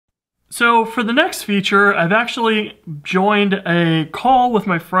So for the next feature, I've actually joined a call with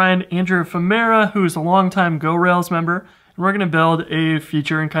my friend Andrew Famera, who's a longtime GoRails member, and we're going to build a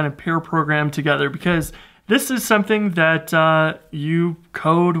feature and kind of pair program together because this is something that you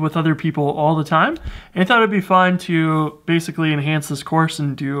code with other people all the time. And I thought it'd be fun to basically enhance this course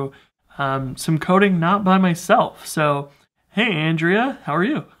and do some coding not by myself. So, hey, Andrea, how are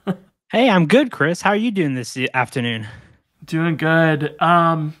you? Hey, I'm good, Chris. How are you doing this afternoon? Doing good.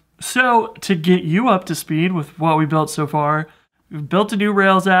 So to get you up to speed with what we built so far, we've built a new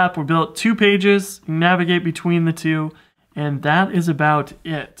Rails app. We built 2 pages, navigate between the two, and that is about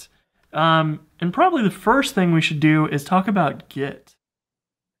it. And probably the first thing we should do is talk about Git.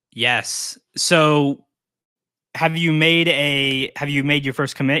 Yes. So have you made your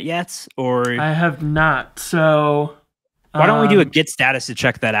first commit yet? Or I have not. So why don't we do a Git status to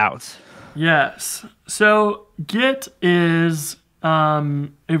check that out? Yes. So Git is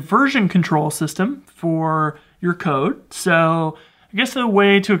a version control system for your code. So I guess the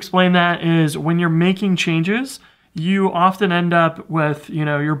way to explain that is when you're making changes, you often end up with,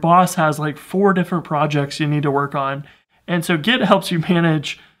 your boss has like 4 different projects you need to work on. And so Git helps you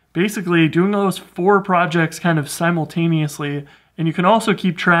manage basically doing those 4 projects kind of simultaneously. And you can also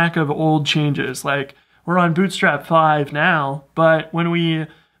keep track of old changes. Like we're on Bootstrap 5 now, but when we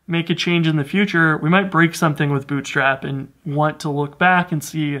make a change in the future, we might break something with Bootstrap and want to look back and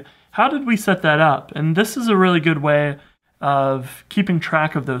see how did we set that up? And this is a really good way of keeping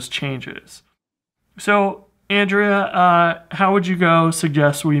track of those changes. So Andrea, how would you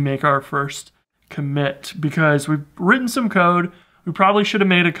suggest we make our first commit? Because we've written some code. We probably should have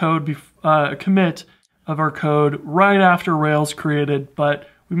made a commit of our code right after Rails created, but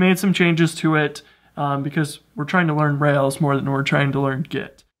we made some changes to it because we're trying to learn Rails more than we're trying to learn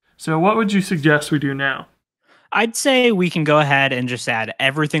Git. So what would you suggest we do now? I'd say we can go ahead and just add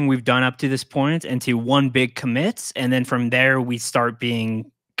everything we've done up to this point into one big commit. And then from there, we start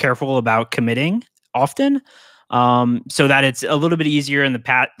being careful about committing often so that it's a little bit easier in the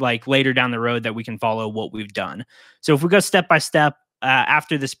path, like later down the road that we can follow what we've done. So if we go step by step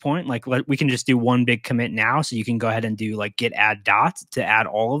after this point, like we can just do one big commit now. So you can go ahead and do like git add dot to add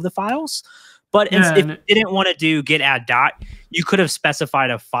all of the files. But if you didn't want to do git add dot, you could have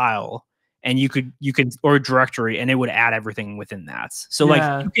specified a file and you could or a directory and it would add everything within that. So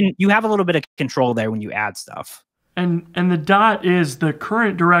like you have a little bit of control there when you add stuff. And the dot is the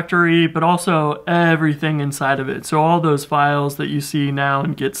current directory, but also everything inside of it. So all those files that you see now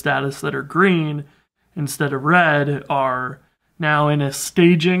in Git status that are green instead of red are now in a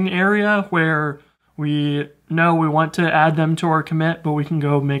staging area where we know we want to add them to our commit, but we can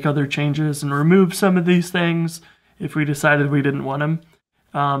go make other changes and remove some of these things if we decided we didn't want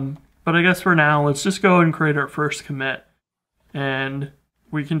them. But I guess for now, let's just go and create our first commit. And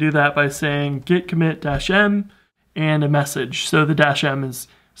we can do that by saying git commit -m and a message. So the -m is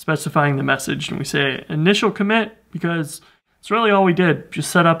specifying the message. And we say initial commit because it's really all we did.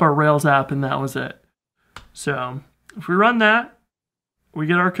 Just set up our Rails app and that was it. So if we run that, we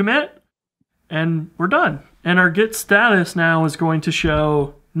get our commit. And we're done. And our Git status now is going to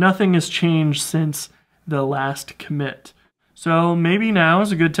show nothing has changed since the last commit. So maybe now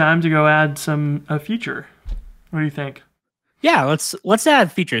is a good time to go add a feature. What do you think? Yeah, let's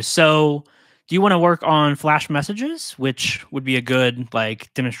add features. So do you want to work on Flash messages, which would be a good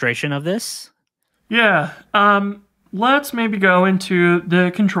demonstration of this? Yeah. Let's maybe go into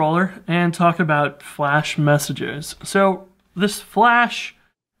the controller and talk about Flash messages. So this Flash,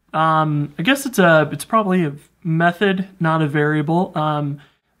 I guess it's probably a method, not a variable.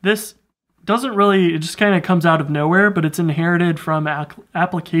 This doesn't really, it just kind of comes out of nowhere, but it's inherited from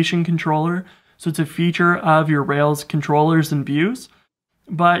application controller. So it's a feature of your Rails controllers and views.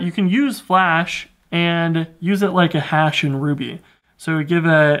 But you can use Flash and use it like a hash in Ruby. So we give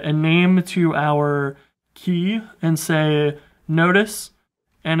a name to our key and say notice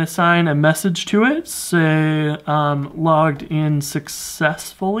and assign a message to it, say logged in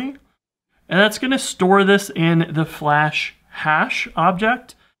successfully. And that's going to store this in the Flash hash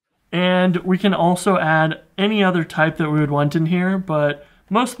object. And we can also add any other type that we would want in here, but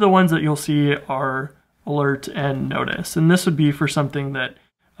most of the ones that you'll see are alert and notice. And this would be for something that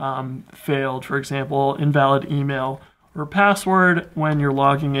failed, for example, invalid email or password when you're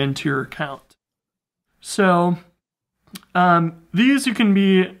logging into your account. So these you can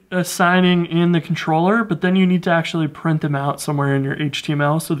be assigning in the controller, but then you need to actually print them out somewhere in your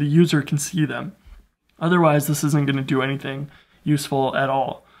HTML so the user can see them. Otherwise, this isn't going to do anything useful at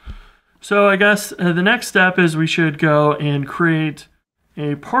all. So I guess the next step is we should go and create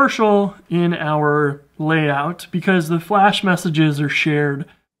a partial in our layout because the Flash messages are shared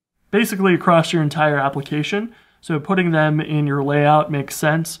basically across your entire application. So putting them in your layout makes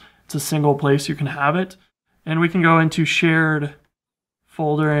sense. It's a single place you can have it. And we can go into shared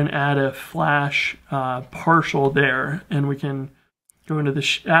folder and add a Flash partial there. And we can go into the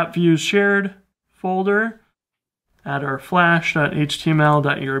app views shared folder, add our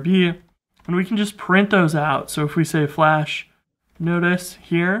flash.html.erb, and we can just print those out. So if we say Flash notice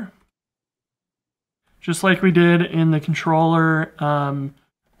here, just like we did in the controller,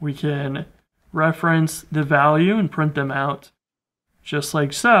 we can reference the value and print them out just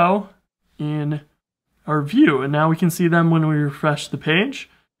like so in our view. And now we can see them when we refresh the page.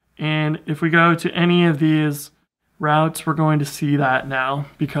 And if we go to any of these routes, we're going to see that now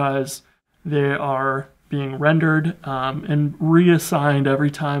because they are being rendered and reassigned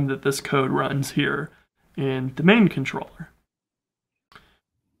every time that this code runs here in the main controller.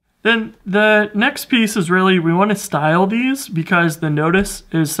 Then the next piece is really, we want to style these because the notice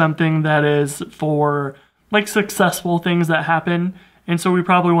is something that is for like successful things that happen. And so we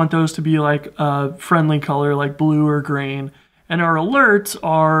probably want those to be like a friendly color, like blue or green. And our alerts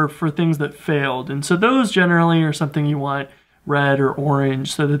are for things that failed. And so those generally are something you want red or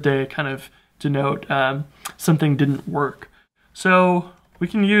orange so that they kind of denote something didn't work. So we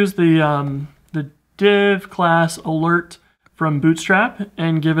can use the div class alert from Bootstrap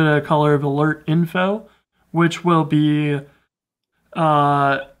and give it a color of alert info, which will be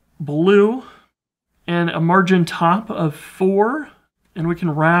blue and a margin top of 4. And we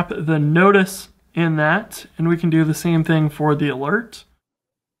can wrap the notice in that. And we can do the same thing for the alert.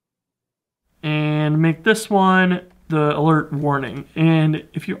 And make this one the alert warning. And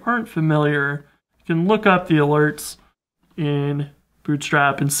if you aren't familiar, you can look up the alerts in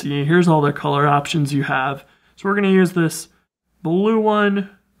Bootstrap and see here's all the color options you have. So we're going to use this blue one,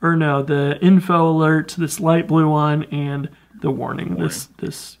 or no, the info alert, this light blue one, and the warning,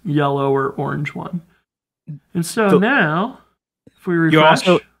 this yellow or orange one. And so now, if we refresh,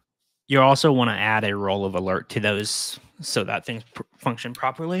 you also want to add a role of alert to those so that things function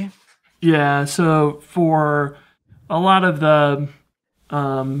properly. Yeah, so for a lot of the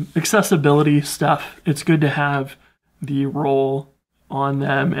accessibility stuff, it's good to have the role on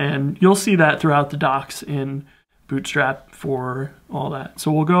them, and you'll see that throughout the docs in Bootstrap for all that.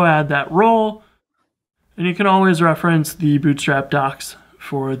 So we'll go add that role, and you can always reference the Bootstrap docs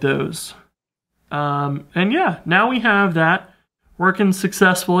for those. And yeah, now we have that working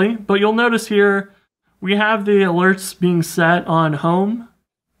successfully, but you'll notice here we have the alerts being set on home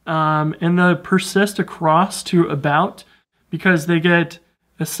and the persist across to about because they get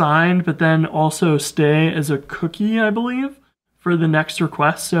assigned but then also stay as a cookie, I believe, for the next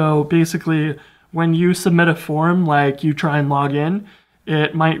request. So basically when you submit a form, like you try and log in,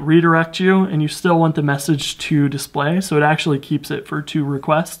 it might redirect you and you still want the message to display. So it actually keeps it for 2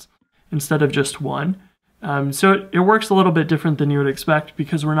 requests instead of just 1. So it works a little bit different than you would expect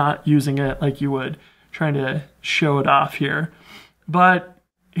because we're not using it like you would trying to show it off here. But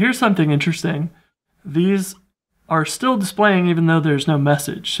here's something interesting. These are still displaying even though there's no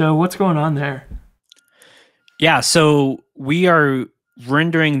message. So what's going on there? Yeah, so we are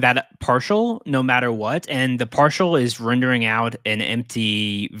rendering that partial no matter what, and the partial is rendering out an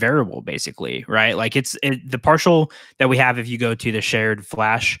empty variable basically, right? Like the partial that we have, if you go to the shared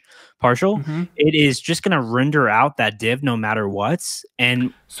Flash partial, it is just going to render out that div no matter what.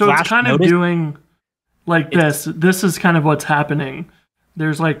 And so Flash, it's kind of doing like this. This is kind of what's happening.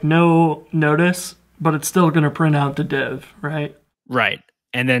 There's like no notice, but it's still going to print out the div, right? Right.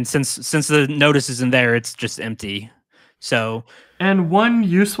 And then since the notice isn't there, it's just empty. So, and one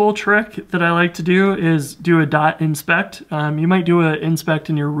useful trick that I like to do is do a .inspect. You might do a inspect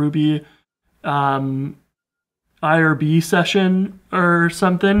in your Ruby IRB session or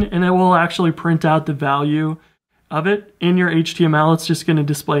something, and it will actually print out the value of it. In your HTML, it's just going to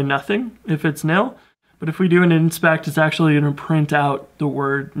display nothing if it's nil. But if we do an inspect, it's actually going to print out the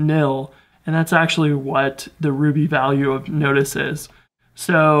word nil, and that's actually what the Ruby value of notice is.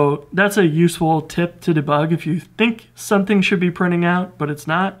 So that's a useful tip to debug. If you think something should be printing out, but it's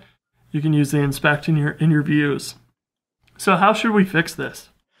not, you can use the inspect in your views. So how should we fix this?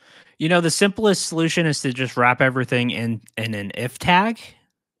 You know, the simplest solution is to just wrap everything in an if tag.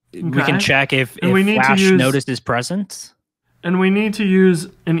 Okay. We can check if Flash notice is present. And we need to use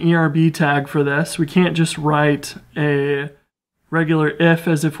an ERB tag for this. We can't just write a regular if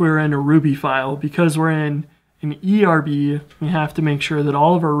as if we were in a Ruby file. Because we're in an ERB, we have to make sure that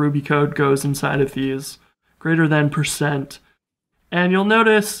all of our Ruby code goes inside of these greater than %. And you'll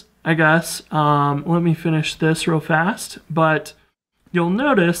notice, I guess, let me finish this real fast, but you'll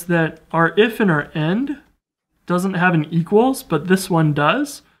notice that our if and our end doesn't have an equals, but this one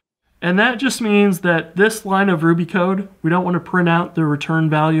does. And that just means that this line of Ruby code, we don't want to print out the return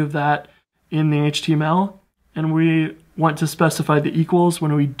value of that in the HTML. And we want to specify the equals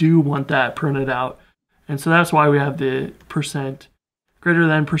when we do want that printed out. And so that's why we have the percent greater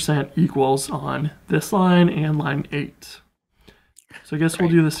than percent equals on this line and line 8. So I guess we'll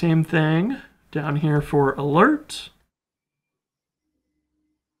do the same thing down here for alert.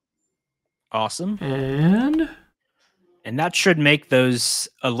 Awesome. And that should make those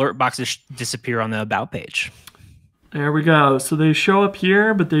alert boxes disappear on the About page. There we go. So they show up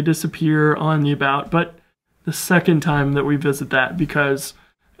here, but they disappear on the About. But the second time that we visit that, because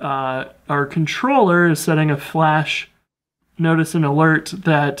our controller is setting a flash notice and alert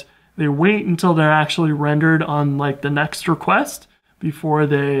that they wait until they're actually rendered on like the next request before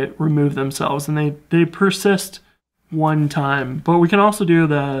they remove themselves. And they persist one time. But we can also do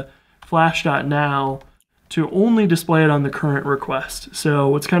the flash.now to only display it on the current request. So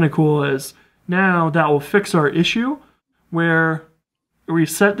what's kind of cool is now that will fix our issue where we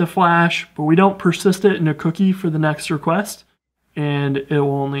set the flash, but we don't persist it in a cookie for the next request, and it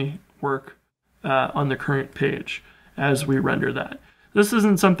will only work on the current page as we render that. This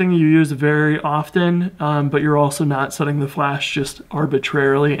isn't something you use very often, but you're also not setting the flash just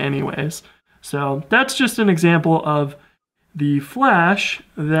arbitrarily anyways. So that's just an example of the flash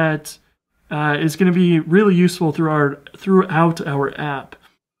that is going to be really useful throughout our app.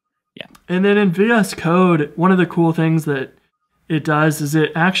 Yeah. And then in VS Code, one of the cool things that it does is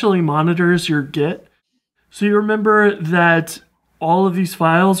it actually monitors your Git. So you remember that all of these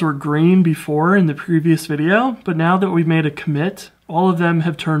files were green before in the previous video, but now that we've made a commit, all of them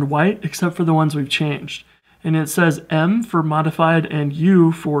have turned white except for the ones we've changed. And it says M for modified and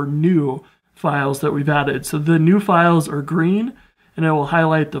U for new files that we've added. So the new files are green, and it will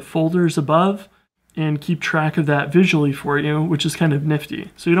highlight the folders above and keep track of that visually for you, which is kind of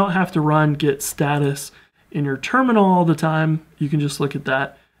nifty. So you don't have to run Git Status in your terminal all the time. You can just look at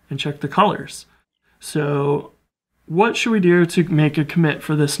that and check the colors. So what should we do to make a commit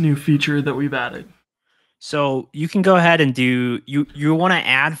for this new feature that we've added? So you can go ahead and do, you want to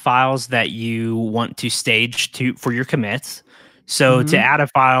add files that you want to stage for your commits. So to add a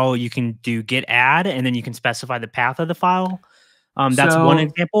file, you can do git add, and then you can specify the path of the file. That's one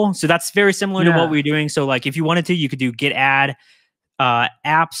example. So that's very similar to what we're doing. So like if you wanted to, you could do git add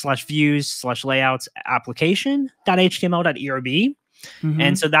app/views/layouts application.html.erb.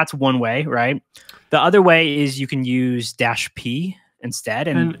 And so that's one way, right? The other way is you can use -p instead,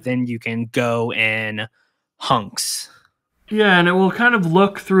 and then you can go in hunks. Yeah, and it will kind of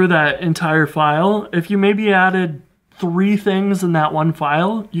look through that entire file. If you maybe added 3 things in that one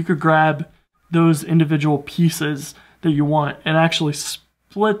file, you could grab those individual pieces that you want and actually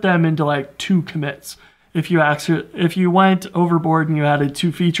split them into like 2 commits. If you went overboard and you added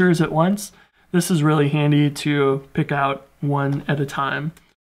 2 features at once, this is really handy to pick out one at a time.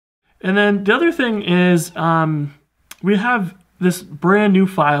 And then the other thing is we have this brand new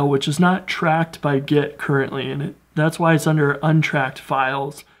file which is not tracked by Git currently, and that's why it's under untracked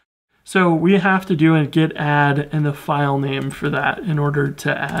files. So we have to do a git add and the file name for that in order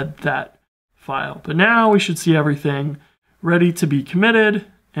to add that file. But now we should see everything ready to be committed,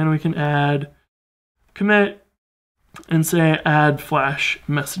 and we can add commit and say add flash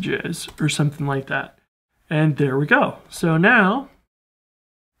messages or something like that. And there we go. So now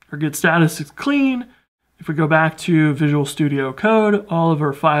our Git status is clean. If we go back to Visual Studio Code, all of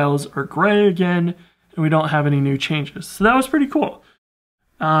our files are gray again, and we don't have any new changes. So that was pretty cool.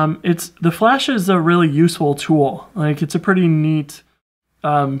 The Flash is a really useful tool. Like, it's a pretty neat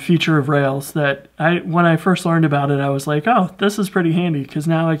feature of Rails that when I first learned about it, I was like, oh, this is pretty handy, because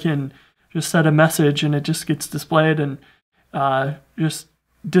now I can just set a message and it just gets displayed and just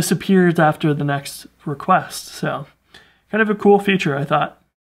disappears after the next request. So kind of a cool feature, I thought.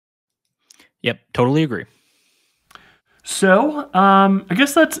 Yep, totally agree. So I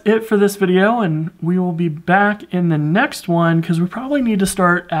guess that's it for this video, and we will be back in the next one because we probably need to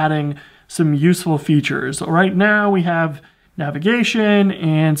start adding some useful features. Right now we have navigation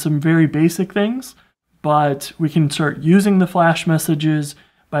and some very basic things, but we can start using the Flash messages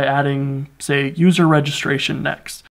by adding, say, user registration next.